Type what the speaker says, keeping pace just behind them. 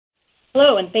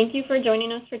Hello, and thank you for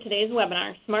joining us for today's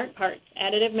webinar, Smart Parts,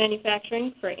 Additive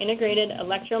Manufacturing for Integrated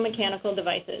Electromechanical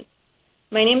Devices.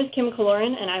 My name is Kim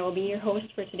Kaloran, and I will be your host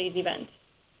for today's event.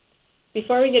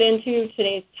 Before we get into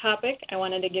today's topic, I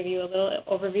wanted to give you a little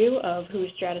overview of who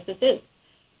Stratasys is.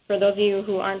 For those of you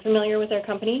who aren't familiar with our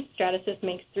company, Stratasys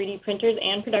makes 3D printers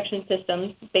and production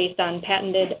systems based on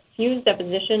patented fused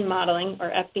deposition modeling, or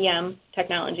FDM,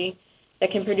 technology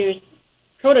that can produce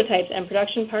prototypes and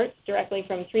production parts directly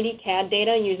from 3D CAD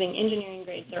data using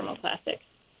engineering-grade thermoplastics.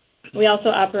 We also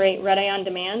operate Red Eye On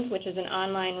Demand, which is an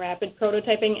online rapid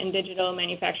prototyping and digital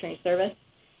manufacturing service.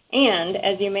 And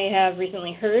as you may have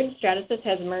recently heard, Stratasys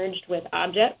has merged with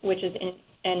Objet, which is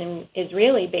an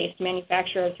Israeli-based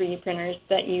manufacturer of 3D printers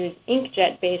that use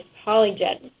inkjet-based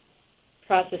polyjet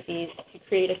processes to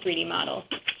create a 3D model.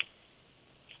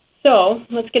 So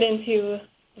let's get into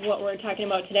what we're talking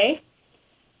about today.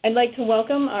 I'd like to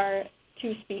welcome our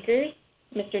two speakers,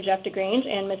 Mr. Jeff DeGrange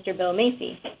and Mr. Bill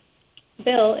Macy.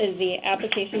 Bill is the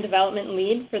Application Development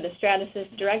Lead for the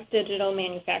Stratasys Direct Digital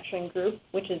Manufacturing Group,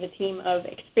 which is a team of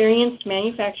experienced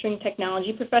manufacturing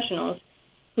technology professionals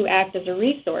who act as a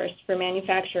resource for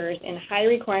manufacturers in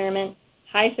high-requirement,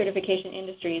 high-certification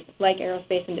industries like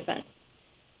aerospace and defense.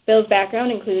 Bill's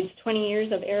background includes 20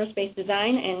 years of aerospace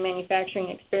design and manufacturing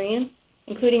experience,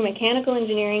 including mechanical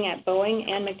engineering at Boeing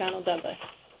and McDonnell Douglas.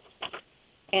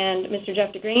 And Mr.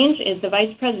 Jeff DeGrange is the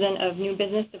Vice President of New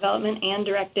Business Development and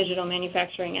Direct Digital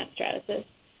Manufacturing at Stratasys.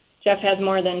 Jeff has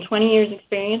more than 20 years'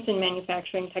 experience in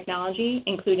manufacturing technology,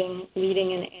 including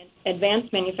leading an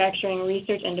advanced manufacturing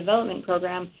research and development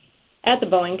program at the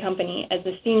Boeing Company as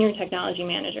the Senior Technology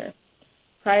Manager.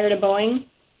 Prior to Boeing,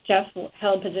 Jeff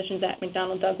held positions at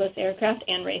McDonnell Douglas Aircraft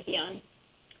and Raytheon.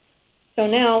 So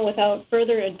now, without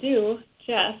further ado,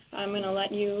 Jeff, I'm going to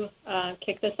let you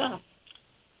kick this off.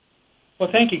 Well,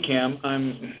 thank you, Kim.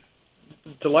 I'm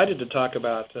delighted to talk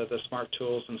about the smart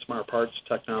tools and smart parts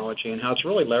technology and how it's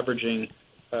really leveraging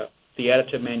the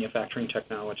additive manufacturing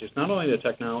technologies, not only the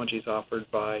technologies offered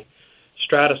by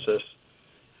Stratasys,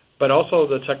 but also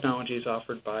the technologies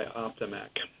offered by Optomech.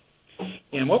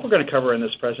 And what we're going to cover in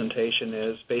this presentation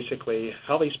is basically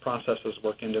how these processes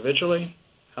work individually,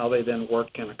 how they then work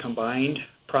in a combined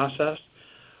process,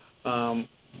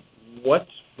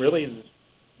 what's really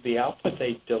the output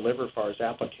they deliver as far as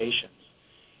applications.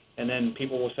 And then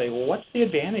people will say, well, what's the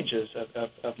advantages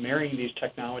of marrying these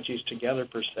technologies together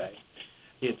per se?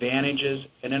 The advantages,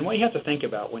 and then what you have to think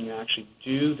about when you actually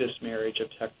do this marriage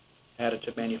of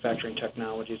additive manufacturing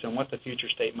technologies and what the future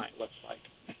state might look like.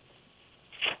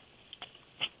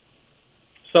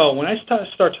 So when I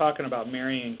start talking about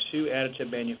marrying two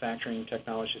additive manufacturing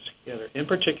technologies together, in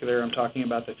particular I'm talking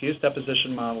about the fused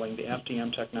deposition modeling, the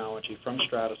FDM technology from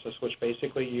Stratasys, which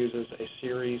basically uses a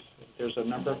series, there's a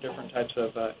number of different types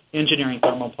of engineering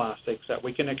thermoplastics that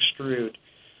we can extrude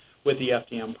with the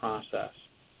FDM process.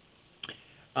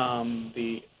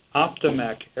 The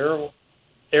Optomech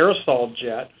aerosol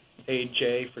jet,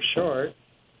 AJ for short,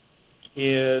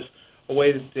 is a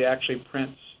way that they actually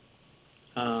print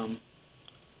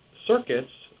circuits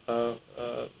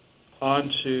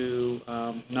onto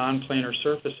non-planar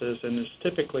surfaces, and is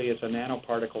typically a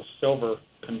nanoparticle silver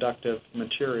conductive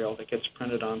material that gets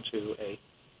printed onto a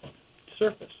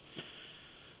surface.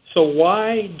 So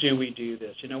why do we do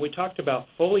this? You know, we talked about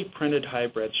fully printed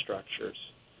hybrid structures.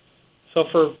 So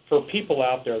for people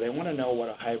out there, they want to know what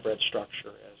a hybrid structure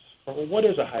is. Well, what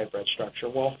is a hybrid structure?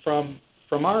 Well, from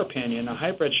our opinion, a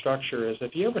hybrid structure is,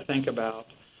 if you ever think about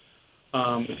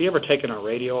if you ever taken a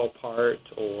radio apart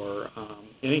or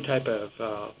any type of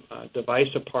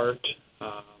device apart,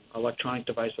 electronic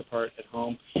device apart at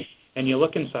home, and you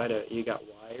look inside it, you got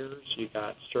wires, you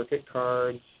got circuit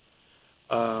cards,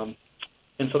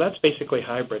 and so that's basically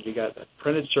hybrid. You got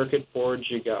printed circuit boards,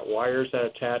 you got wires that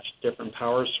attach different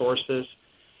power sources,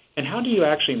 and how do you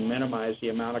actually minimize the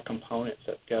amount of components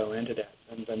that go into that?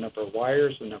 And the number of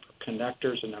wires, the number of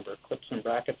connectors, the number of clips and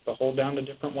brackets to hold down the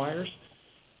different wires?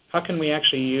 How can we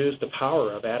actually use the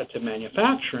power of additive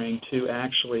manufacturing to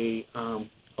actually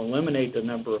eliminate the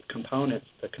number of components,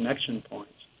 the connection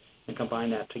points, and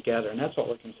combine that together? And that's what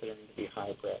we're considering to be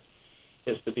hybrid,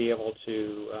 is to be able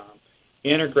to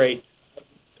integrate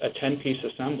a 10-piece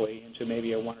assembly into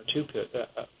maybe a 1 or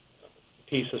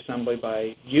 2-piece assembly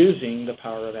by using the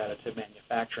power of additive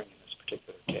manufacturing in this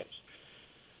particular case.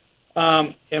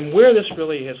 And where this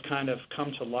really has kind of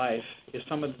come to life is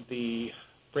some of the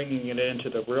bringing it into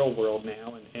the real world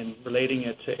now and relating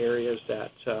it to areas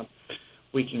that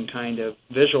we can kind of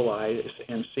visualize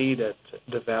and see that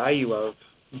the value of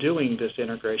doing this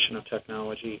integration of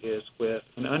technology is with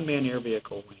an unmanned air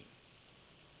vehicle wing.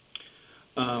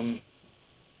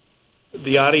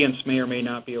 the audience may or may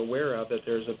not be aware of that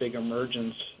there's a big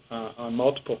emergence on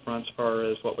multiple fronts as far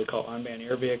as what we call unmanned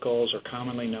air vehicles, or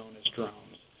commonly known as drones.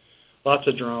 Lots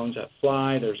of drones that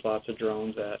fly. There's lots of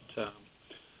drones that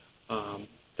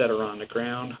are on the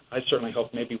ground. I certainly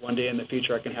hope maybe one day in the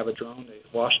future I can have a drone to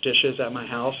wash dishes at my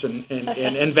house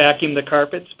and vacuum the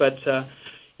carpets. But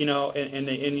you know,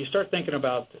 and you start thinking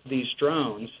about these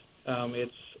drones.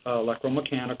 It's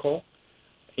electromechanical,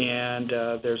 and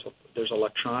there's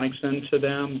electronics into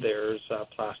them. There's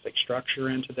plastic structure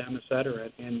into them, et cetera.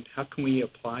 And how can we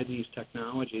apply these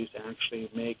technologies to actually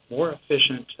make more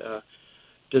efficient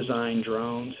design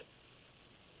drones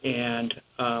and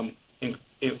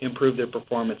improve their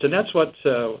performance? And that's what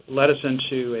led us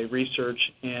into a research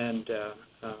and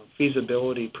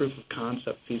feasibility, proof of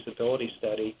concept feasibility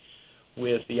study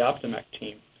with the Optimec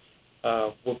team.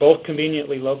 We're both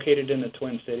conveniently located in the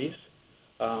Twin Cities.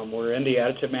 We're in the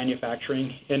additive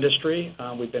manufacturing industry.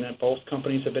 Both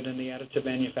companies have been in the additive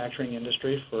manufacturing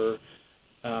industry for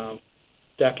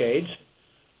decades,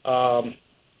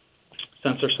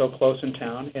 since they're so close in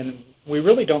town. And we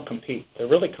really don't compete. They're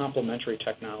really complementary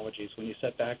technologies. When you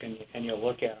sit back and you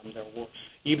look at them,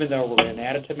 even though we're in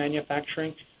additive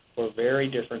manufacturing, we're very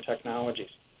different technologies.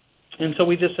 And so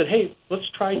we just said, hey, let's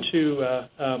try to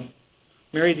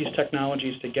marry these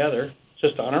technologies together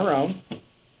just on our own,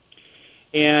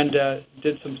 and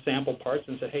did some sample parts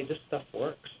and said, hey, this stuff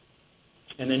works.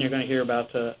 And then you're going to hear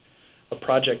about a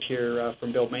project here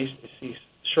from Bill Macy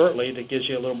shortly that gives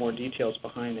you a little more details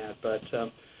behind that. But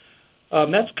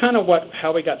that's kind of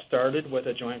how we got started with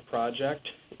a joint project,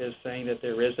 is saying that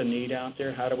there is a need out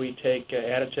there. How do we take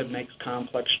additive makes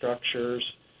complex structures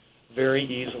very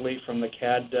easily from the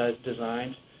CAD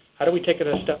designs? How do we take it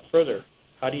a step further?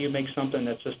 How do you make something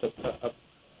that's just a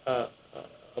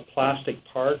plastic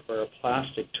part or a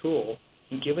plastic tool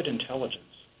and give it intelligence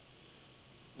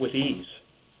with ease?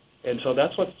 And so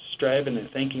that's what's striving and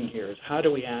thinking here, is how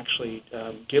do we actually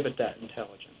give it that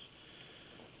intelligence?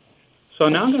 So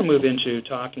now I'm going to move into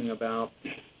talking about,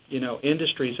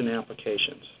 industries and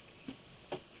applications.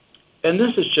 And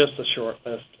this is just a short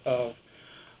list of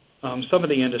some of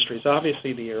the industries.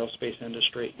 Obviously, the aerospace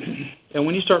industry. And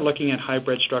when you start looking at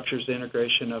hybrid structures, the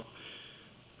integration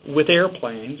with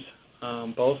airplanes,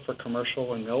 both for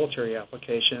commercial and military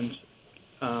applications,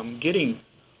 getting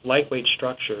lightweight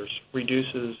structures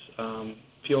reduces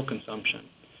fuel consumption.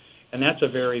 And that's a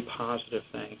very positive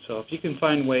thing. So if you can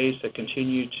find ways to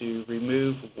continue to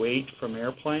remove weight from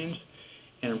airplanes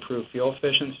and improve fuel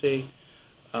efficiency,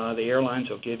 the airlines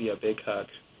will give you a big hug.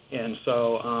 And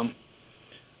so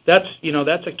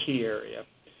that's a key area.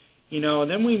 And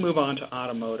then we move on to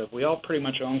automotive. We all pretty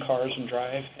much own cars and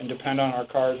drive and depend on our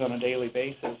cars on a daily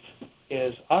basis.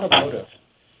 Is automotive.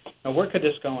 Now, where could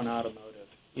this go in automotive?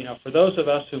 For those of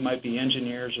us who might be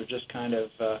engineers or just kind of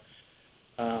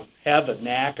have the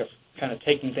knack of kind of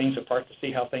taking things apart to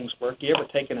see how things work. You ever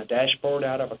taken a dashboard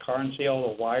out of a car and see all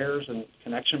the wires and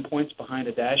connection points behind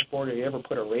a dashboard? Or you ever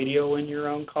put a radio in your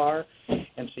own car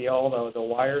and see all the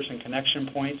wires and connection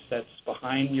points that's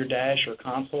behind your dash or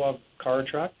console of a car or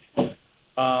truck?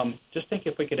 Just think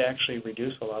if we could actually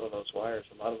reduce a lot of those wires,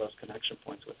 a lot of those connection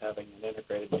points with having an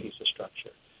integrated piece of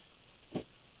structure.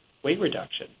 Weight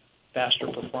reduction, faster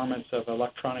performance of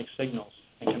electronic signals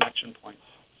and connection points.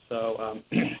 So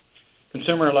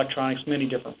consumer electronics, many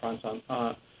different fronts on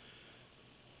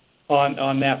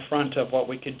that front of what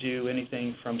we could do,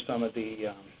 anything from some of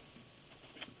the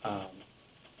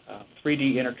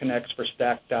 3D interconnects for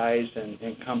stacked dies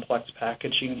and complex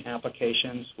packaging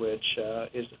applications, which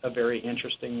is a very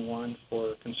interesting one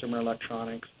for consumer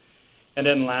electronics. And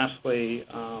then lastly,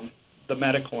 the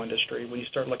medical industry. When you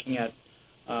start looking at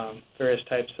various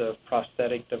types of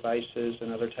prosthetic devices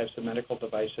and other types of medical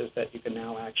devices that you can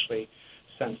now actually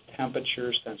sense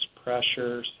temperature, sense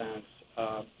pressure, sense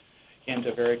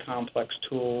into very complex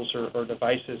tools or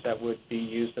devices that would be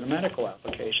used in a medical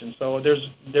application. So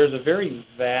there's a very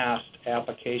vast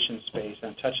application space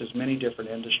and touches many different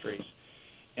industries.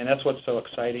 And that's what's so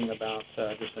exciting about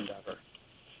this endeavor.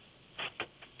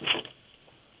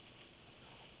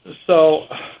 So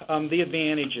the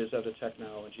advantages of the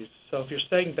technologies. So if you're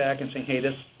staying back and saying,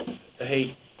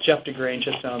 hey, Jeff DeGrange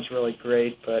just sounds really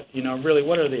great, but, really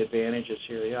what are the advantages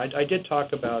here? I did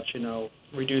talk about,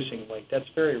 reducing weight. That's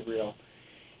very real.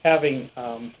 Having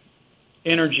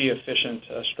energy-efficient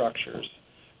structures,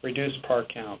 reduced part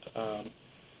count,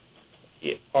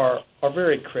 are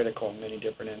very critical in many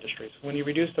different industries. When you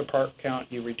reduce the part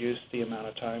count, you reduce the amount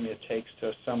of time it takes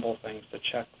to assemble things, to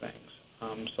check things.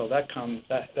 So that comes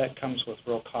with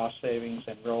real cost savings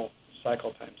and real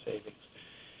cycle time savings.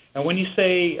 And when you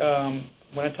say,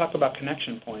 when I talk about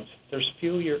connection points, there's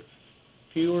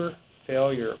fewer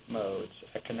failure modes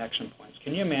at connection points.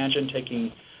 Can you imagine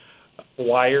taking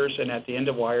wires, and at the end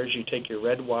of wires you take your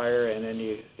red wire and then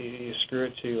you screw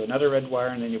it to another red wire,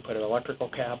 and then you put an electrical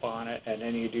cap on it, and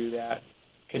then you do that,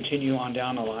 continue on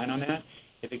down the line on that?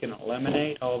 If you can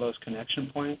eliminate all those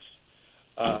connection points,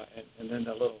 and then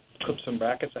the little clips and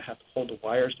brackets that have to hold the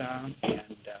wires down,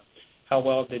 and how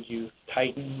well did you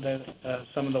tighten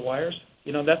some of the wires?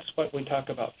 That's what we talk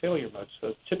about failure modes.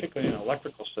 So typically in an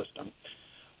electrical system,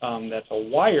 that's a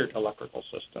wired electrical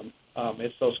system.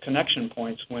 It's those connection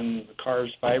points when the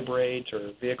cars vibrate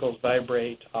or vehicles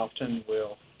vibrate, often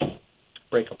will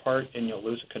break apart and you'll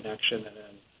lose a connection, and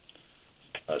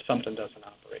then something doesn't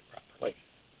operate properly.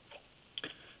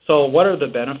 So what are the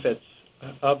benefits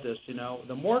of this?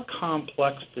 The more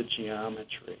complex the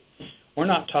geometry, we're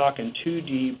not talking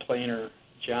 2D planar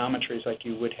geometries like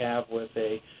you would have with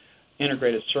a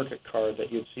integrated circuit card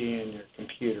that you'd see in your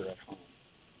computer at home.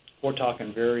 We're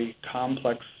talking very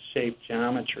complex shaped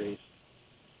geometries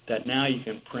that now you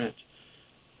can print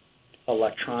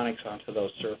electronics onto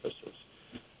those surfaces.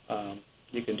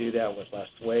 You can do that with less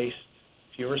waste,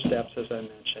 fewer steps, as I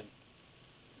mentioned,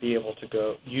 be able to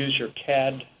go use your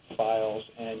CAD files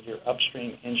and your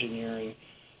upstream engineering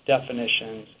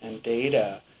definitions and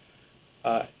data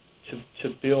to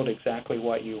build exactly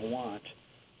what you want,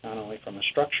 not only from a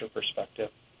structure perspective,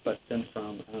 but then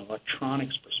from an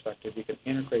electronics perspective. You can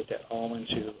integrate that all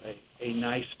into a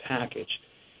nice package.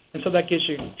 And so that gives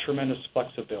you tremendous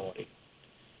flexibility.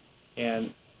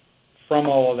 And from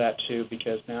all of that, too,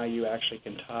 because now you actually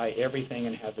can tie everything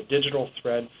and have the digital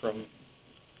thread from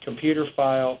computer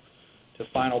file to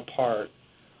final part,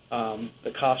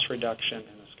 the cost reduction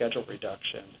and the schedule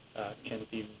reduction can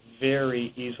be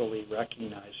very easily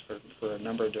recognized for a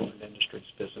number of different industries,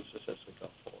 businesses as we go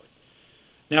forward.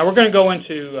 Now we're going to go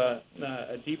into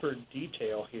a deeper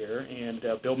detail here, and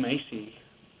Bill Macy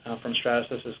from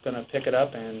Stratasys is going to pick it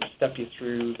up and step you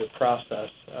through the process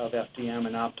of FDM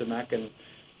and OptiMech and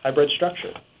hybrid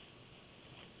structure.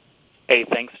 Hey,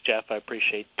 thanks, Jeff. I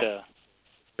appreciate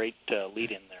great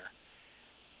lead in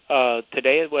there.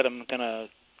 Today what I'm going to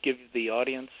give the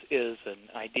audience is an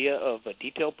idea of a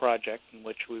detailed project in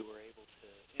which we were able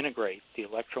to integrate the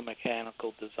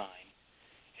electromechanical design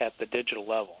at the digital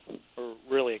level. We're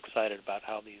really excited about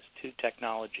how these two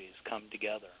technologies come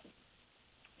together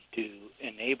to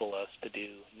enable us to do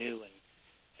new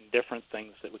and different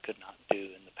things that we could not do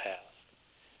in the past.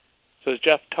 So as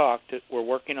Jeff talked, we're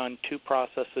working on two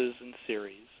processes in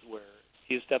series where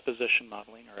fused deposition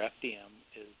modeling, or FDM,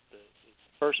 is the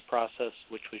first process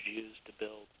which was used to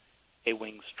build a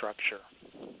wing structure.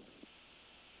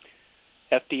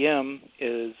 FDM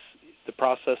is the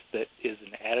process that is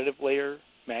an additive layer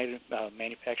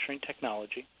manufacturing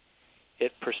technology.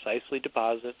 It precisely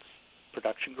deposits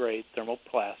production-grade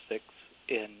thermoplastics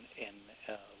in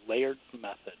a layered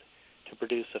method to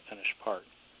produce a finished part.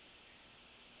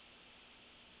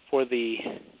 For the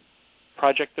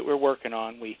project that we're working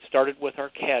on, we started with our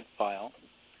CAD file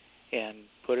and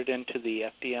put it into the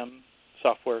FDM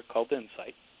software called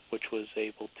Insight, which was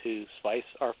able to slice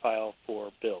our file for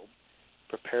build,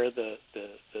 prepare the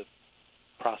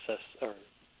process or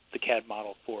the CAD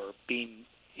model for being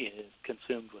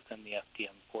consumed within the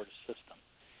FDM Fortis system.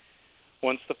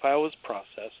 Once the file was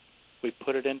processed, we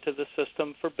put it into the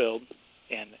system for build,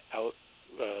 and out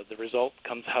the result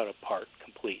comes out a part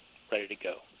complete, ready to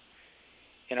go.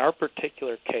 In our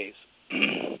particular case,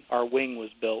 our wing was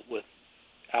built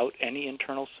without any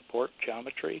internal support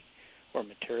geometry or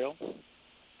material,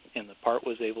 and the part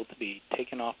was able to be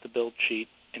taken off the build sheet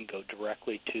and go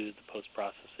directly to the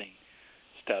post-processing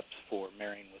steps for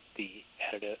marrying with the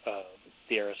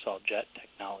aerosol jet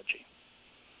technology.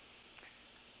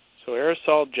 So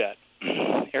aerosol jet.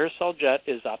 Aerosol jet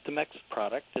is OptiMech's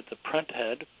product. It's a print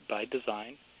head by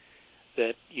design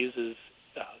that uses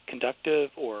conductive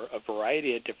or a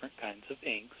variety of different kinds of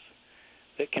inks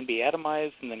that can be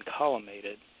atomized and then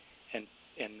collimated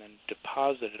and then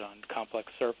deposited on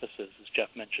complex surfaces, as Jeff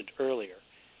mentioned earlier,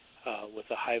 with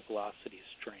a high velocity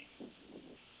stream.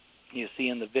 You see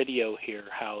in the video here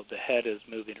how the head is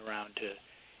moving around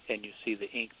and you see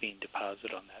the ink being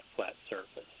deposited on that flat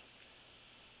surface.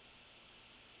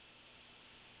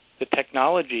 The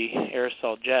technology,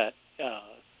 aerosol jet,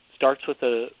 starts with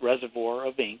a reservoir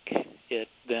of ink. It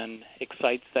then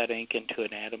excites that ink into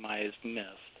an atomized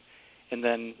mist and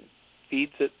then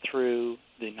feeds it through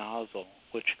the nozzle,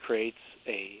 which creates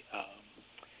a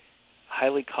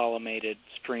highly collimated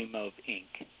stream of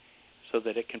ink so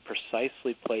that it can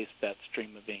precisely place that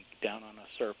stream of ink down on a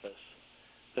surface.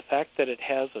 The fact that it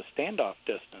has a standoff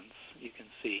distance, you can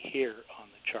see here on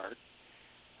the chart,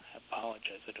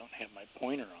 apologize, I don't have my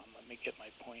pointer on. Let me get my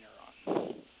pointer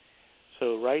on.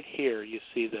 So right here you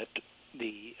see that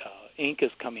the ink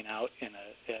is coming out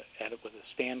at it with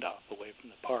a standoff away from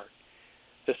the part.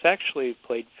 This actually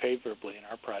played favorably in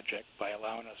our project by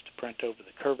allowing us to print over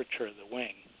the curvature of the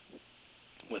wing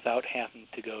without having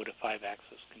to go to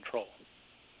 5-axis control.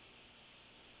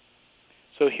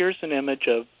 So here's an image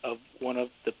of one of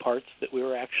the parts that we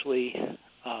were actually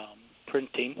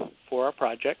printing for our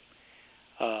project.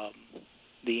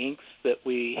 The inks that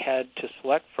we had to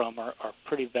select from are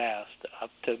pretty vast.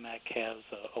 Optimec has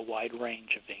a wide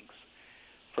range of inks,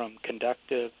 from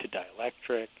conductive to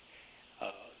dielectric,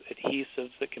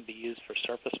 adhesives that can be used for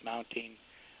surface mounting,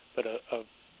 but a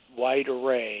wide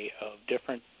array of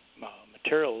different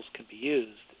materials can be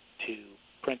used to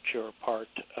print your part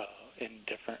in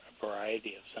different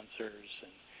variety of sensors,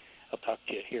 and I'll talk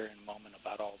to you here in a moment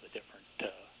about all the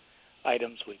different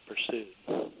items we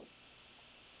pursued.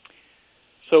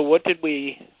 So what did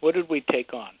we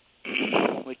take on?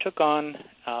 We took on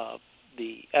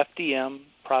the FDM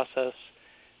process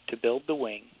to build the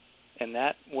wing, and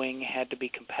that wing had to be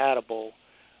compatible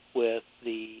with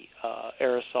the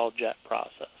aerosol jet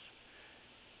process.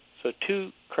 So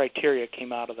 2 criteria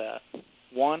came out of that.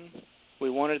 One, we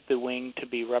wanted the wing to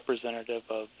be representative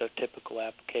of the typical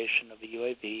application of a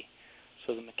UAV,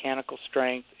 so the mechanical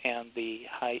strength and the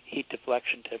high heat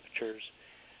deflection temperatures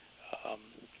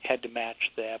had to match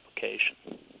the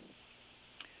application.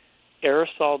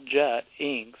 Aerosol jet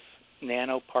inks,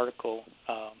 nanoparticle,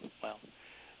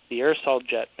 the aerosol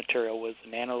jet material was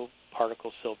the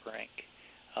nanoparticle silver ink,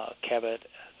 Cabot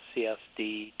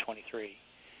CSD23.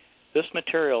 This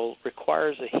material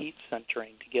requires a heat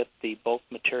centering to get the bulk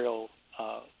material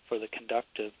for the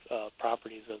conductive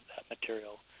properties of that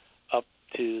material up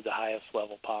to the highest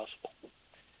level possible.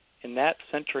 And that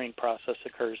centering process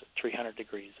occurs at 300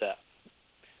 degrees F.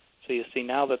 So you see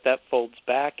now that folds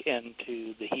back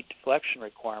into the heat deflection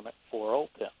requirement for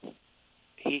ULTIM.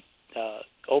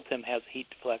 ULTIM has a heat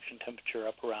deflection temperature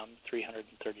up around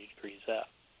 330 degrees F.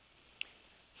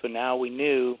 So now we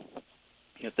knew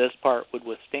that this part would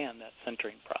withstand that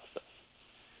centering process.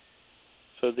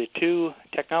 So the 2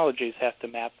 technologies have to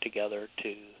map together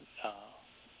to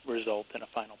result in a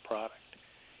final product.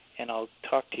 And I'll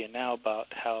talk to you now about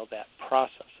how that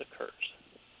process occurs.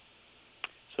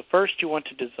 So first you want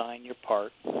to design your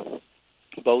part,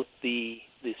 both the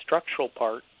structural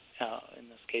part, in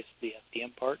this case the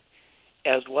FDM part,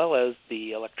 as well as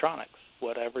the electronics.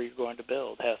 Whatever you're going to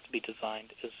build has to be designed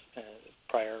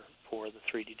prior for the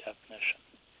 3D definition.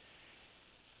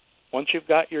 Once you've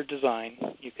got your design,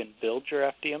 you can build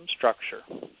your FDM structure.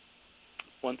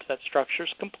 Once that structure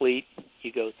is complete,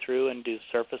 you go through and do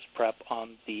surface prep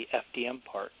on the FDM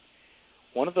part.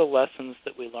 One of the lessons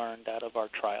that we learned out of our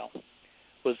trial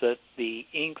was that the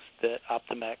inks that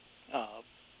Optimec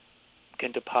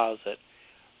can deposit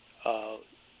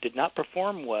did not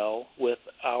perform well with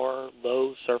our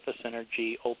low surface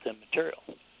energy ULTIM material.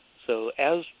 So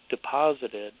as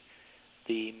deposited,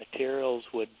 the materials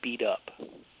would beat up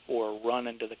or run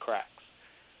into the cracks.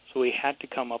 So we had to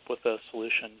come up with a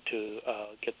solution to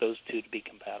get those 2 to be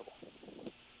compatible.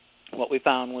 What we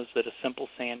found was that a simple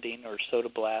sanding or soda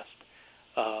blast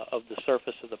of the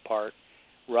surface of the part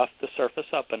roughed the surface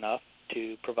up enough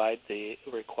to provide the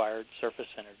required surface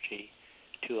energy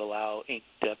to allow ink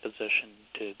deposition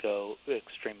to go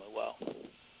extremely well.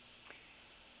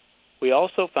 We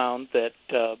also found that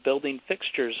building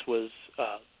fixtures was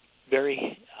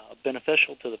very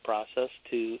beneficial to the process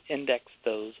to index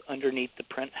those underneath the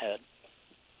print head.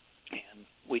 And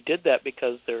we did that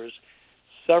because there's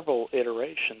several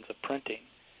iterations of printing.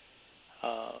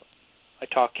 I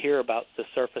talk here about the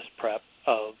surface prep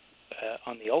of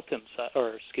on the ULTIM side,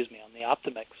 on the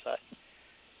Optimec side.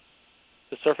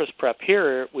 The surface prep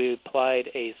here, we applied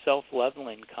a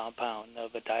self-leveling compound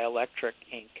of a dielectric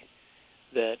ink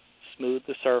that smoothed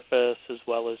the surface as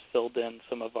well as filled in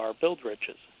some of our build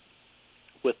ridges.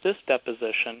 With this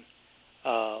deposition,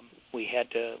 we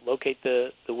had to locate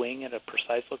the wing at a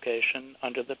precise location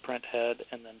under the print head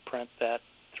and then print that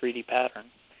 3D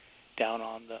pattern down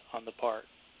on the part.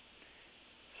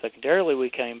 Secondarily,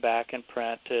 we came back and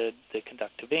printed the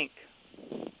conductive ink.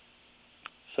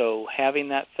 So having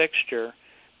that fixture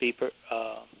be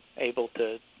able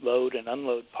to load and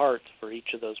unload parts for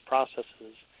each of those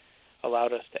processes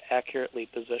allowed us to accurately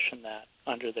position that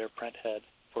under their print head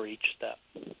for each step.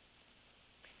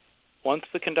 Once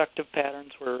the conductive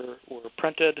patterns were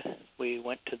printed, we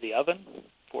went to the oven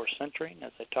for centering.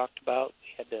 As I talked about,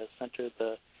 we had to center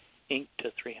the ink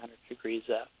to 300 degrees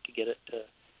F to get it to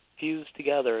fuse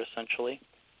together, essentially,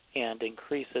 and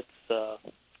increase its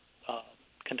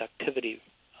conductivity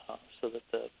so that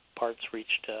the parts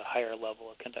reached a higher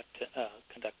level of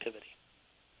conductivity.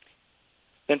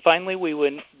 Then finally, we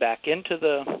went back into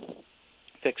the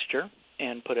fixture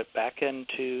and put it back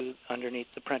into underneath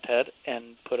the print head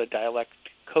and put a dielectric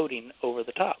coating over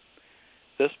the top.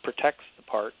 This protects the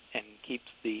part and keeps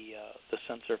the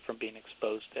sensor from being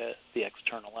exposed to the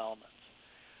external elements.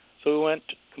 So we went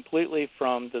completely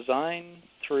from design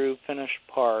through finished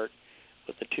part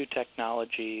with the two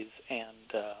technologies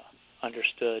and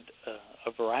understood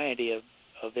a variety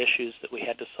of issues that we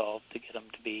had to solve to get them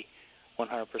to be 100%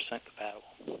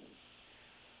 compatible.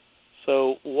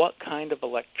 So what kind of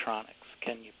electronics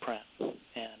can you print,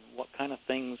 and what kind of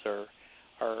things are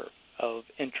of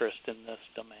interest in this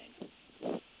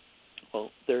domain? Well,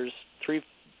 there's three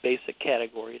basic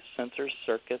categories: sensors,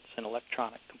 circuits, and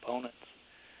electronic components.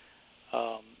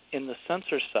 In the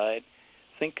sensor side,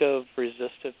 think of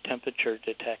resistive temperature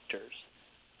detectors,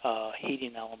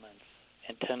 heating elements,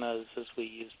 antennas as we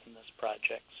used in this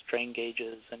project, strain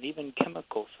gauges, and even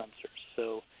chemical sensors.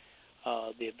 So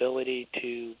the ability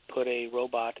to put a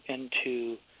robot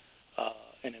into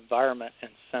an environment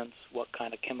and sense what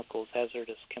kind of chemicals,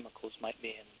 hazardous chemicals, might be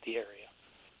in the area.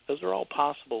 Those are all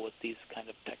possible with these kind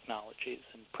of technologies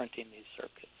and printing these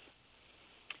circuits.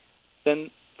 Then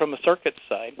from a circuit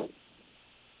side,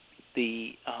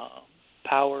 the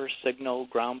power, signal,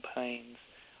 ground planes,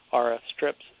 RF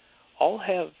strips all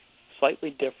have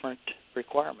slightly different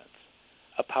requirements.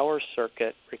 A power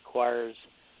circuit requires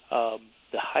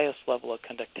the highest level of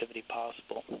conductivity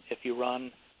possible. If you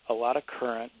run a lot of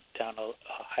current down a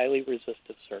highly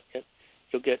resistive circuit,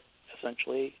 you'll get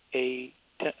essentially a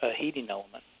heating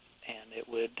element, and it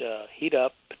would heat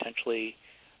up, potentially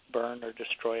burn or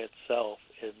destroy itself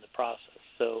in the process.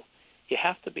 So you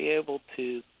have to be able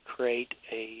to create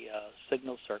a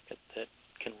signal circuit that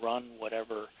can run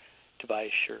whatever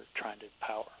device you're trying to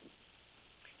power.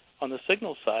 On the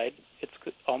signal side, it's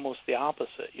almost the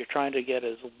opposite. You're trying to get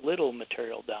as little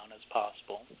material down as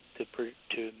possible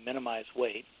to minimize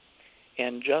weight,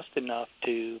 and just enough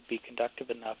to be conductive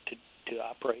enough to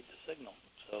operate the signal.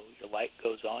 So your light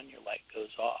goes on, your light goes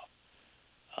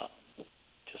off,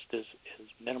 just as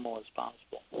minimal as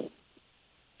possible.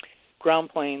 Ground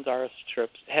planes, RF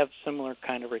strips, have similar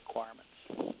kind of requirements.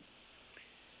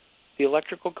 The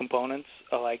electrical components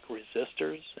are like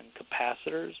resistors and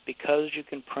capacitors. Because you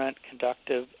can print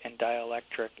conductive and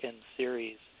dielectric in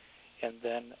series and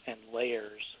then in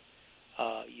layers,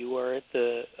 you are at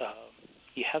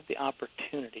you have the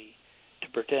opportunity to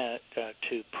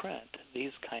print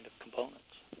these kind of components.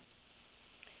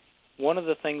 One of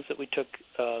the things that we took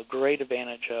great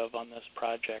advantage of on this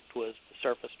project was the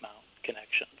surface mount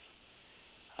connections.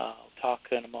 I'll talk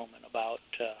in a moment about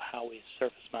how we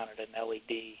surface mounted an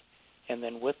LED, and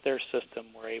then with their system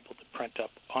we're able to print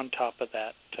up on top of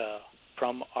that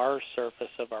from our surface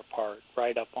of our part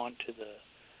right up onto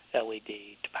the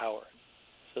LED to power it.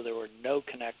 So there were no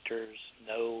connectors,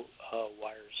 no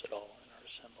wires at all in our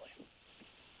assembly.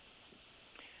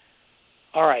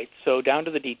 All right, so down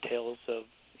to the details of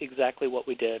exactly what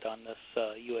we did on this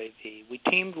UAV. We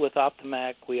teamed with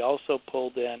Optimec. We also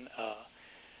pulled in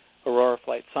Aurora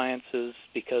Flight Sciences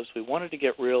because we wanted to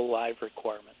get real live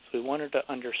requirements. We wanted to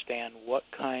understand what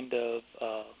kind of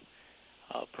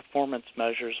performance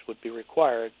measures would be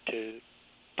required to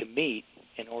meet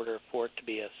in order for it to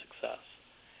be a success.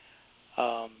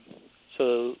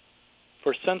 So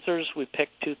for sensors, we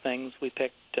picked two things. We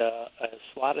picked a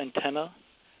slot antenna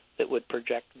that would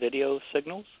project video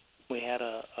signals. We had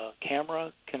a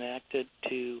camera connected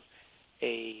to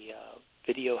a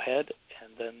video head,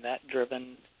 and then that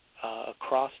driven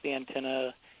across the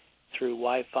antenna through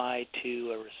Wi-Fi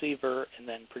to a receiver, and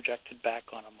then projected back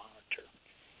on a monitor.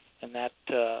 And that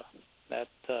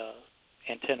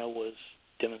antenna was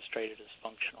demonstrated as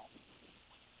functional.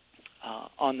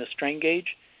 On the strain gauge,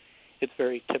 it's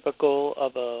very typical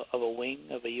of a wing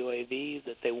of a UAV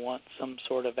that they want some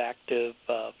sort of active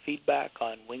feedback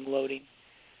on wing loading.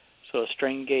 So a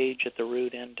strain gauge at the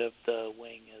root end of the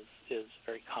wing is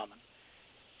very common.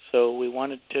 So we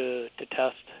wanted to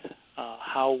test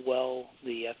how well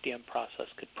the FDM process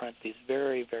could print these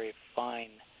very, very fine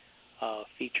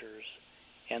features,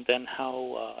 and then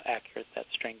how accurate that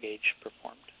strain gauge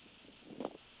performed.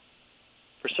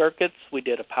 For circuits, we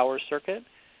did a power circuit,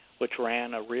 which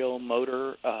ran a real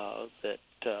motor that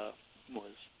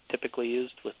was typically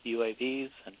used with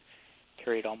UAVs and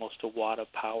carried almost a watt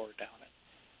of power down it.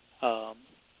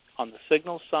 On the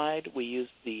signal side, we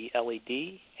used the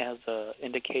LED as an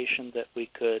indication that we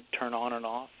could turn on and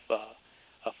off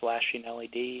a flashing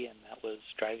LED, and that was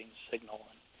driving the signal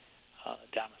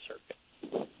down a circuit.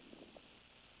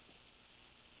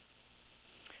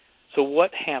 So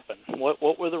what happened?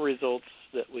 What were the results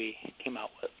that we came out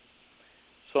with?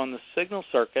 So on the signal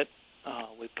circuit,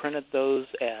 we printed those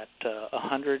at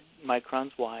 100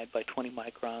 microns wide by 20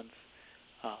 microns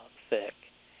thick,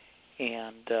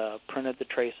 and printed the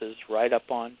traces right up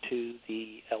onto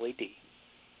the LED.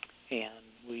 And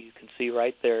you can see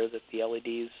right there that the LED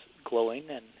is glowing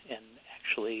and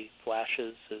actually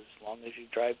flashes as long as you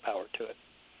drive power to it.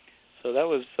 So that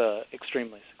was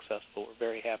extremely successful. We're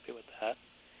very happy with that.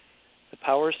 The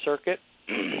power circuit,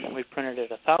 we printed at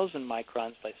 1,000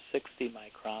 microns by 60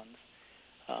 microns,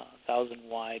 1,000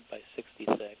 wide by 60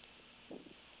 thick.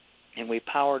 And we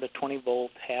powered a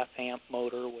 20-volt half-amp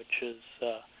motor, which is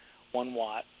 1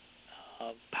 watt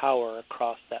of power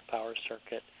across that power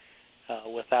circuit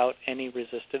without any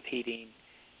resistive heating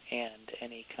and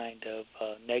any kind of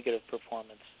negative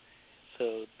performance.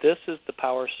 So this is the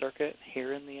power circuit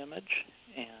here in the image,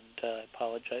 and I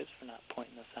apologize for not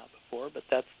pointing this out before, but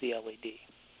that's the LED.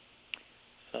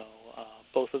 So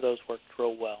both of those worked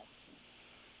real well.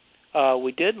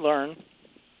 We did learn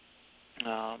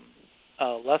a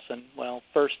lesson. Well,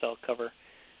 first I'll cover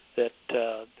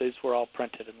that these were all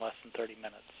printed in less than 30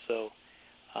 minutes. So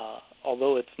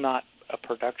although it's not a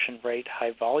production rate,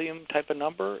 high volume type of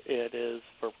number, it is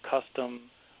for custom,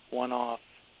 one-off,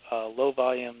 low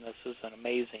volume. This is an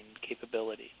amazing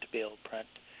capability to be able to print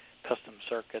custom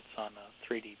circuits on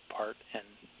a 3D part in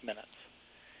minutes.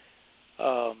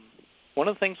 One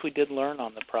of the things we did learn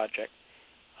on the project,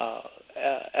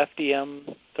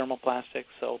 FDM thermoplastics,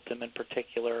 Ultim in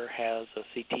particular, has a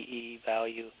CTE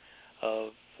value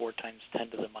of 4 times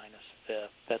 10 to the minus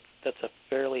fifth. That's a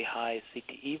fairly high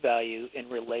CTE value in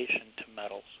relation to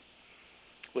metals,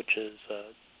 which is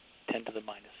 10 to the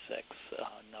minus 6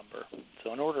 number.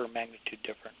 So an order of magnitude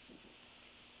different.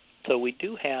 So we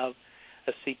do have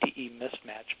a CTE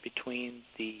mismatch between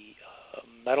the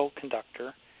metal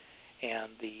conductor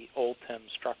and the Ultim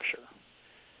structure.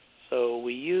 So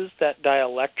we use that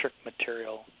dielectric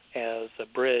material as a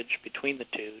bridge between the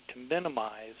two to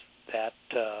minimize that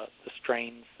the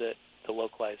strains, that the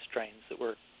localized strains that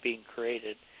were being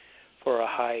created for a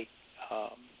high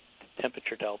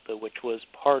temperature delta, which was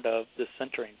part of the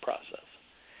sintering process.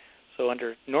 So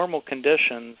under normal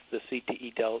conditions, the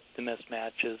CTE delta, the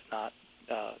mismatch, is not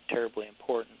terribly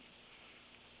important.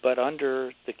 But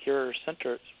under the Cure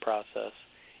sinters process,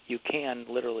 you can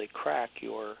literally crack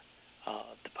your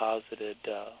deposited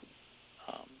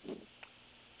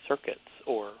circuits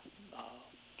or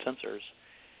sensors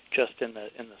just in the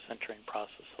sintering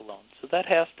process alone. So that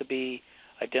has to be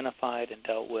identified and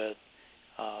dealt with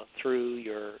through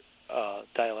your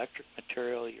dielectric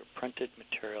material, your printed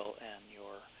material, and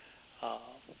your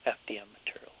FDM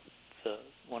material. It's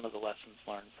one of the lessons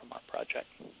learned from our project.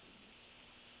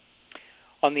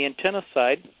 On the antenna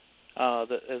side,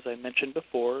 as I mentioned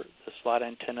before, the slot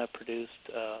antenna produced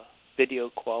video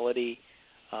quality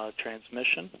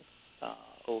transmission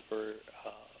over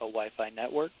a Wi-Fi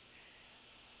network.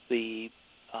 The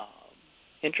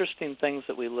interesting things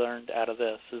that we learned out of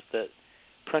this is that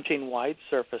printing wide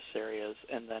surface areas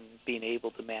and then being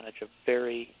able to manage a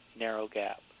very narrow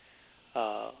gap,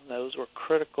 those were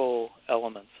critical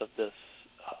elements of this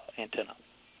antenna.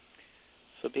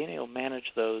 So being able to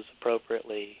manage those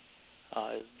appropriately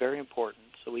is very important.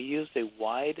 So we used a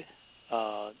wide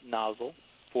nozzle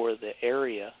for the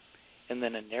area and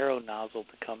then a narrow nozzle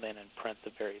to come in and print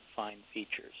the very fine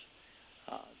features.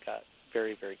 Got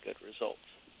very, very good results.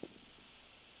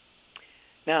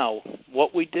 Now,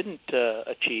 what we didn't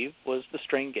achieve was the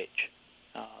strain gauge.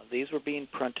 These were being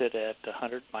printed at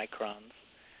 100 microns,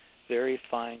 very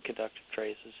fine conductive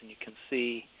traces, and you can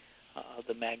see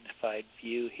the magnified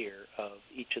view here of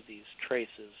each of these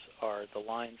traces are the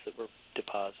lines that were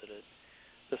deposited.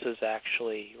 This is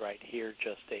actually right here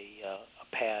just a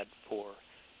pad for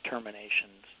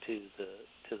terminations to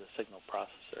the signal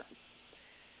processor.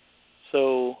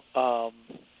 So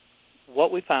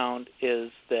what we found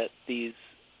is that these,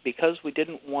 because we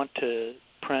didn't want to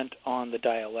print on the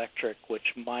dielectric,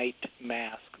 which might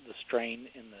mask the strain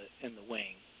in the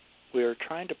wing, we were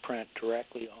trying to print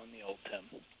directly on the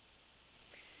Ultim.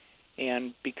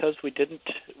 And because we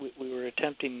were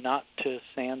attempting not to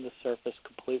sand the surface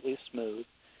completely smooth.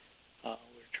 We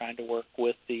were trying to work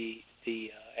with the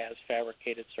as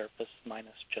fabricated surface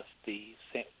minus just the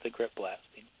grip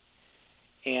blasting.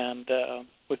 And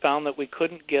we found that we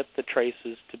couldn't get the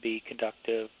traces to be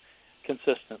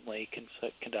consistently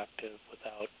conductive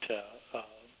without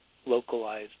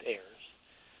localized errors.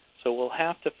 So we'll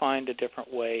have to find a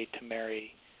different way to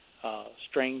marry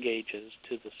strain gauges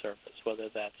to the surface, whether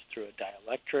that's through a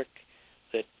dielectric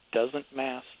that doesn't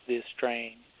mask the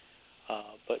strain,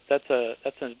 but that's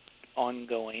an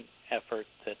ongoing effort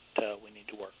that we need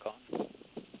to work on.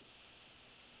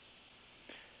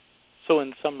 So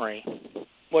in summary,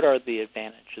 what are the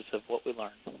advantages of what we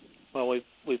learned? Well,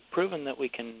 we've proven that we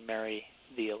can marry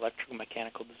the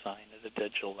electromechanical design at a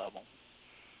digital level.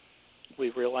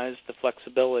 We've realized the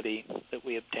flexibility that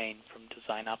we obtain from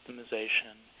design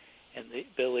optimization and the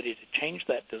ability to change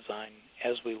that design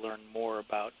as we learn more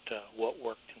about what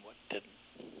worked and what didn't.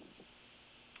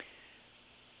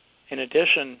 In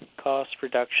addition, cost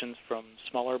reductions from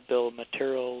smaller bill of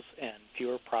materials and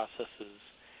fewer processes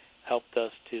helped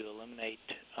us to eliminate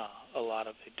a lot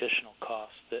of additional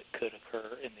costs that could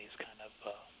occur in these kind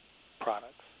of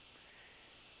products.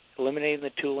 Eliminating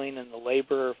the tooling and the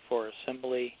labor for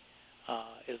assembly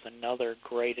is another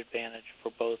great advantage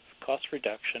for both cost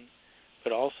reduction,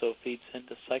 but also feeds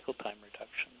into cycle time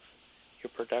reductions.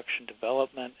 Your production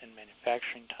development and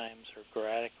manufacturing times are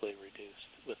radically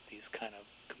reduced with these kind of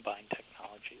combined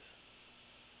technologies.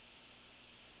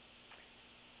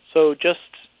 So just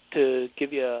to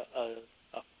give you a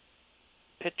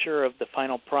picture of the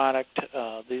final product,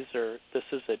 this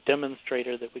is a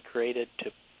demonstrator that we created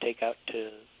to take out to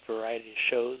a variety of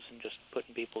shows and just put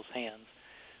in people's hands.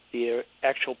 The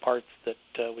actual parts that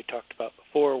we talked about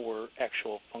before were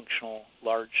actual functional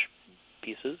large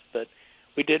pieces, but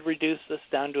we did reduce this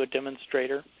down to a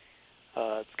demonstrator.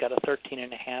 It's got a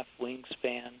 13.5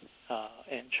 wingspan,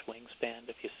 inch wingspan.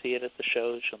 If you see it at the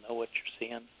shows, you'll know what you're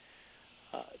seeing.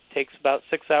 It takes about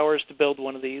 6 hours to build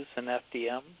one of these in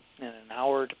FDM and an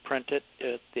hour to print it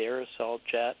at the aerosol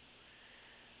jet.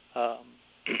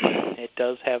 It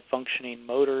does have functioning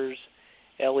motors,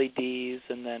 LEDs,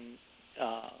 and then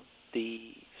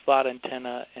the slot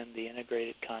antenna and the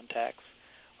integrated contacts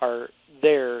are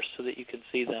there so that you can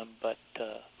see them, but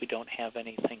we don't have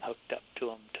anything hooked up to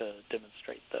them to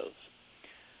demonstrate those.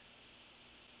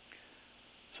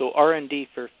 So R&D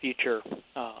for future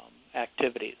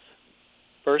activities.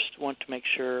 First, want to make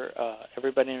sure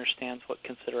everybody understands what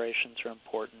considerations are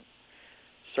important.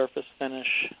 Surface finish,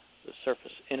 the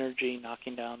surface energy,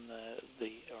 knocking down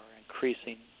or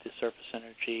increasing the surface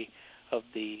energy of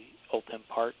the ultim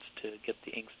parts to get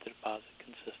the inks to deposit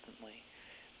consistently.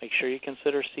 Make sure you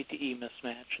consider CTE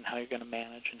mismatch and how you're going to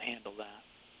manage and handle that.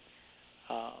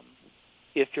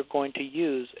 If you're going to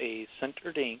use a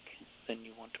sintered ink, then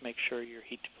you want to make sure your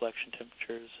heat deflection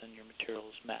temperatures and your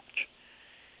materials match.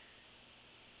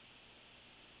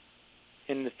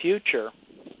 In the future,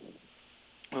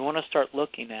 we want to start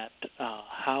looking at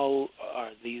how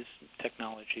are these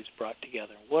technologies brought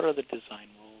together. What are the design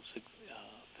rules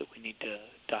that we need to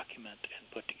document and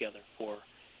put together for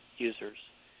users?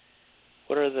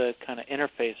 What are the kind of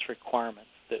interface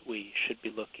requirements that we should be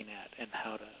looking at and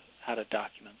how to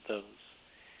document those?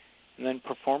 And then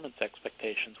performance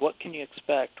expectations. What can you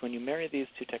expect when you marry these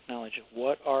two technologies?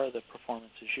 What are the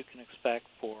performances you can expect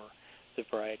for the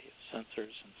variety of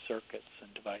sensors and circuits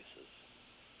and devices?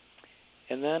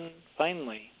 And then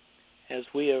finally, as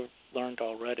we have learned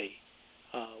already,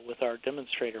 with our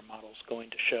demonstrator models going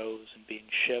to shows and being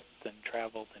shipped and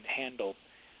traveled and handled,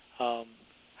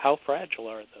 how fragile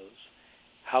are those?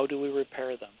 How do we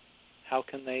repair them? How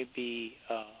can they be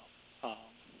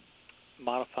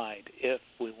modified if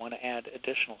we want to add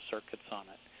additional circuits on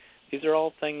it? These are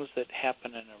all things that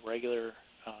happen in a regular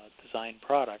design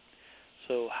product,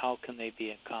 so how can they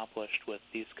be accomplished with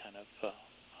these kind of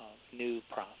new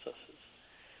processes?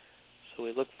 So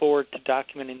we look forward to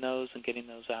documenting those and getting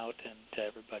those out into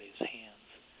everybody's hands.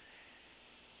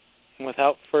 And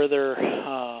without further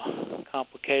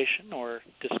complication or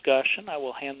discussion, I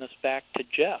will hand this back to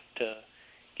Jeff to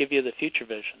give you the future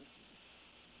vision.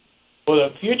 Well,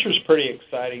 the future is pretty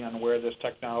exciting on where this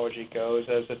technology goes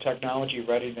as the technology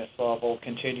readiness level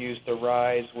continues to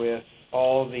rise with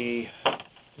all the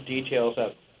details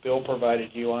that Bill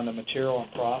provided you on the material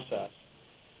and process.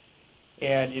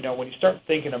 And, you know, when you start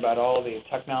thinking about all the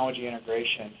technology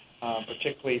integration,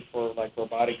 particularly for like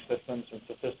robotic systems and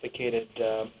sophisticated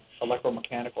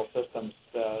electromechanical systems,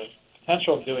 the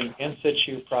potential of doing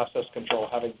in-situ process control,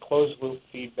 having closed-loop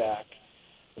feedback,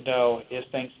 to know is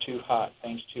things too hot,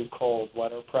 things too cold,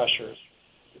 what are pressures.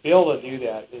 To be able to do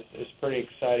that is pretty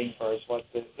exciting as far as what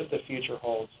the future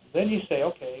holds. Then you say,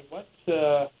 okay,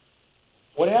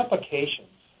 what applications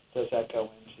does that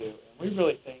go into? And we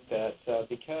really think that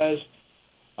because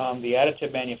the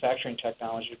additive manufacturing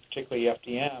technology, particularly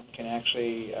FDM, can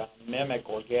actually mimic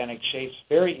organic shapes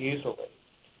very easily,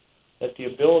 that the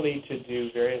ability to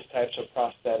do various types of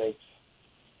prosthetics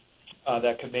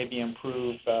that could maybe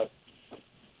improve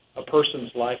a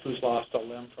person's life who's lost a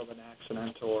limb from an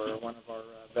accident or one of our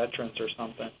veterans or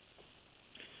something,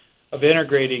 of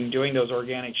integrating, doing those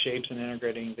organic shapes and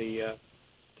integrating the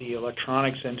the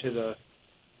electronics into the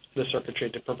circuitry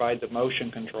to provide the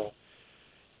motion control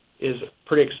is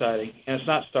pretty exciting, and it's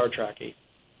not Star Trek-y.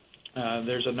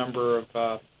 There's a number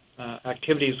of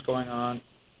activities going on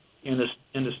in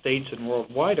the States and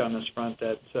worldwide on this front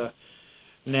that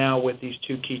now with these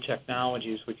two key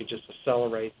technologies, we could just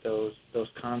accelerate those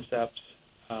concepts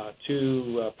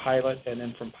to pilot, and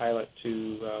then from pilot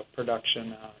to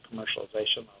production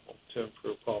commercialization level to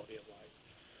improve quality of life.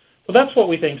 So that's what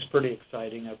we think is pretty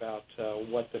exciting about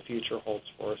what the future holds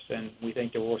for us, and we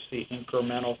think that we'll see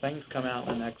incremental things come out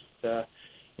in the next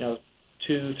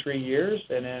 2-3 years,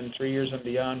 and then 3 years and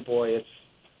beyond. Boy, it's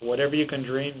whatever you can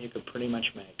dream, you could pretty much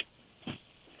make.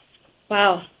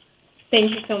 Wow. Thank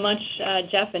you so much,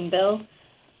 Jeff and Bill.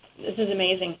 This is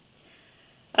amazing.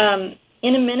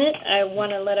 In a minute, I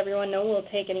want to let everyone know we'll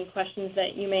take any questions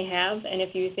that you may have, and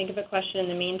if you think of a question in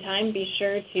the meantime, be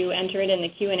sure to enter it in the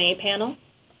Q&A panel.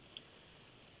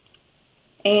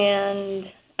 And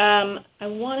I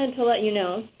wanted to let you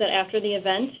know that after the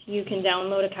event, you can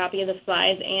download a copy of the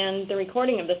slides and the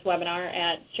recording of this webinar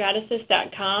at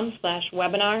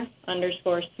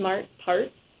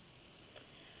stratasys.com/webinar_smartparts.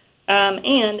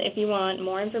 And if you want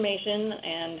more information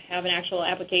and have an actual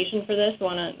application for this,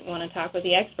 want to talk with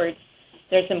the experts,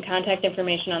 there's some contact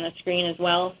information on the screen as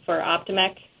well for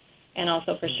Optimec and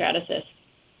also for Stratasys.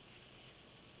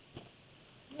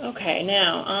 Okay,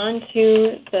 now on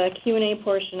to the Q&A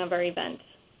portion of our event.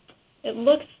 It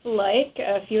looks like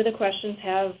a few of the questions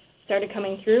have started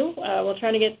coming through. We'll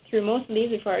try to get through most of these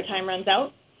before our time runs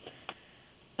out.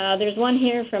 There's one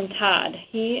here from Todd.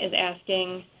 He is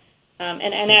asking,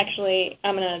 and actually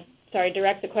I'm going to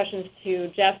direct the questions to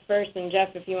Jeff first, and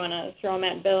Jeff, if you want to throw them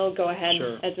at Bill, go ahead.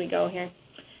 Sure. As we go here.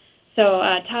 So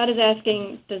Todd is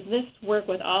asking, does this work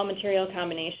with all material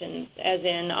combinations, as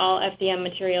in all FDM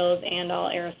materials and all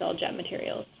aerosol jet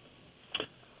materials?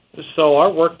 So our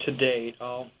work to date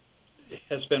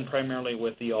has been primarily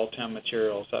with the all-temp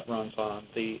materials that runs on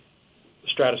the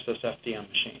Stratasys FDM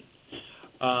machine.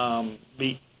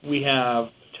 We have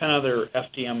 10 other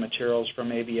FDM materials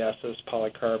from ABSs,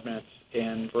 polycarbonates,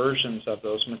 and versions of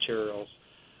those materials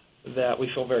that we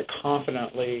feel very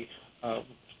confidently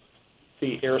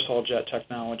the aerosol jet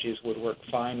technologies would work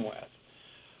fine with.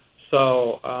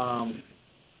 So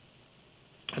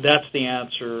that's the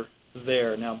answer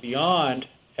there. Now, beyond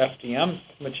FDM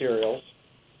materials,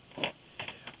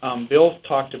 Bill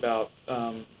talked about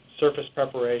surface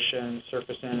preparation,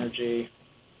 surface energy.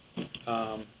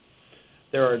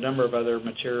 There are a number of other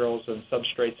materials and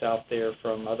substrates out there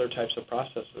from other types of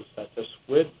processes that this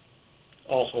would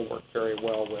also work very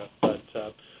well with. But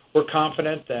we're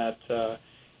confident that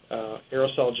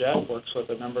aerosol jet works with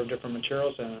a number of different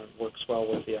materials, and it works well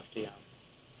with the FDM.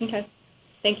 Okay,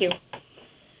 thank you.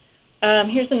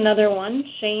 Here's another one.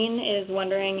 Shane is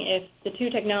wondering if the two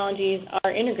technologies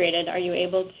are integrated, are you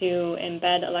able to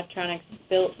embed electronics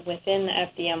built within the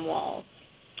FDM walls?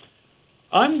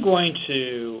 I'm going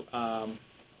to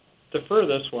defer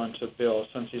this one to Bill,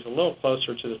 since he's a little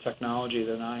closer to the technology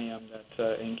than I am,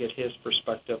 and get his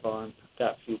perspective on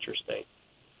that future state.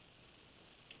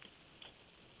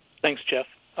 Thanks, Jeff.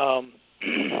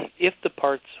 If the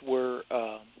parts were,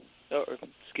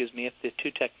 if the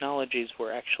two technologies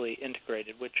were actually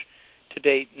integrated, which to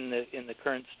date in the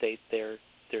current state they're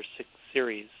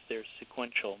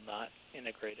sequential, not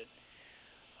integrated.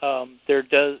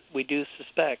 We do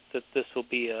suspect that this will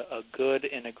be a good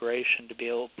integration to be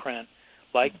able to print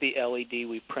like the LED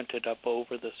we printed up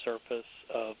over the surface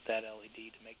of that LED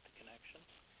to make the connections.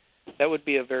 That would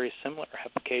be a very similar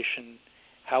application.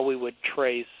 How we would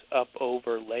trace up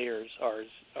over layers our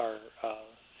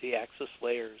Z-axis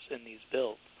layers in these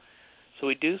builds. So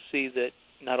we do see that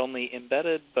not only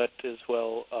embedded but as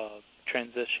well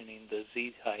transitioning the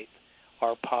Z height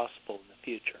are possible in the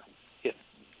future if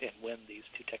and when these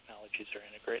two technologies are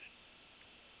integrated.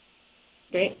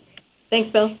 Great.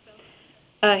 Thanks, Bill.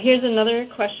 Here's another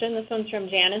question. This one's from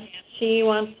Janice. She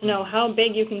wants to know how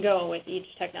big you can go with each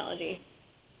technology.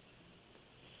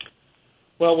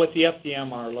 Well, with the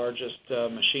FDM, our largest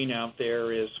machine out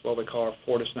there is what we call our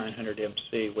Fortis 900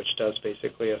 MC, which does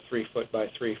basically a 3-foot by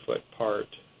 3-foot part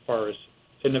as far as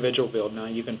individual build. Now,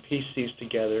 you can piece these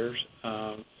together,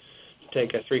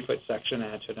 take a 3-foot section,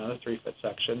 add to another 3-foot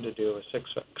section to do a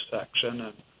 6-foot section,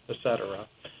 and et cetera,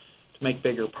 to make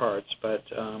bigger parts. But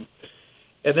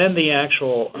and then the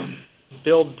actual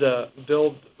build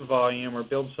volume or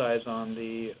build size on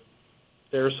the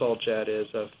aerosol jet is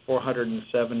a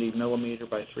 470 millimeter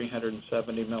by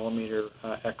 370 millimeter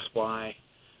XY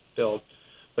build.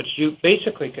 But you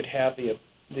basically could have the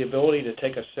ability to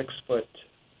take a 6-foot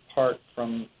part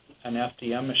from an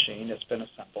FDM machine that's been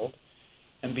assembled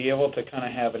and be able to kind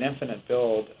of have an infinite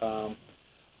build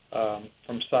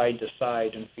from side to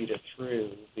side and feed it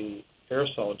through the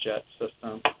aerosol jet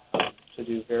system to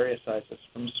do various sizes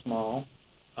from small.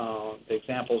 The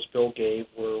examples Bill gave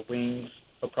were wings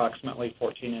approximately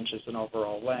 14 inches in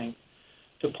overall length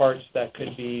to parts that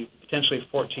could be potentially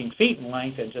 14 feet in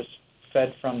length and just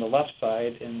fed from the left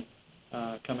side and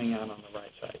coming out on the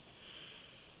right side.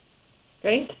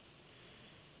 Great.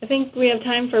 I think we have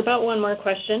time for about one more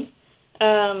question.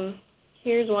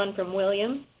 Here's one from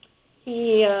William.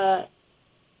 He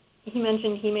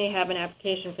mentioned he may have an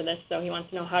application for this, so he wants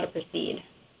to know how to proceed.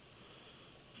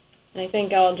 And I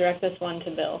think I'll direct this one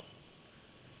to Bill.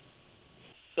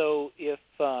 So if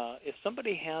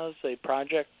somebody has a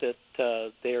project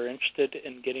that they're interested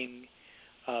in getting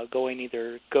going,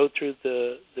 either go through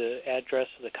the address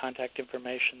or the contact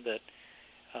information that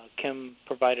Kim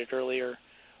provided earlier,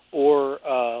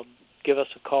 or give us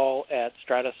a call at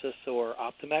Stratasys or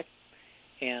Optimec,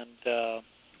 and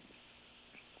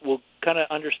we'll kind of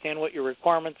understand what your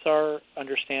requirements are,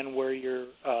 understand where you're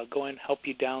going, help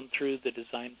you down through the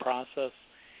design process,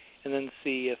 and then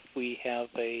see if we have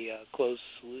a closed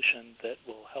solution that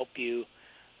will help you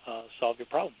solve your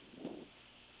problem.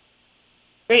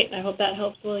 Great. I hope that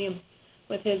helps William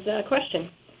with his question.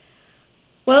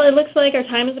 Well, it looks like our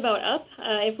time is about up.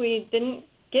 If we didn't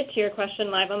get to your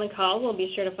question live on the call, we'll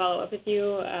be sure to follow up with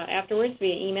you afterwards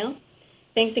via email.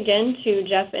 Thanks again to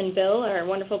Jeff and Bill, our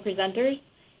wonderful presenters,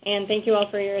 and thank you all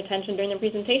for your attention during the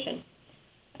presentation.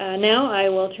 Now I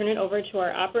will turn it over to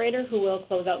our operator, who will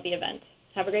close out the event.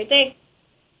 Have a great day.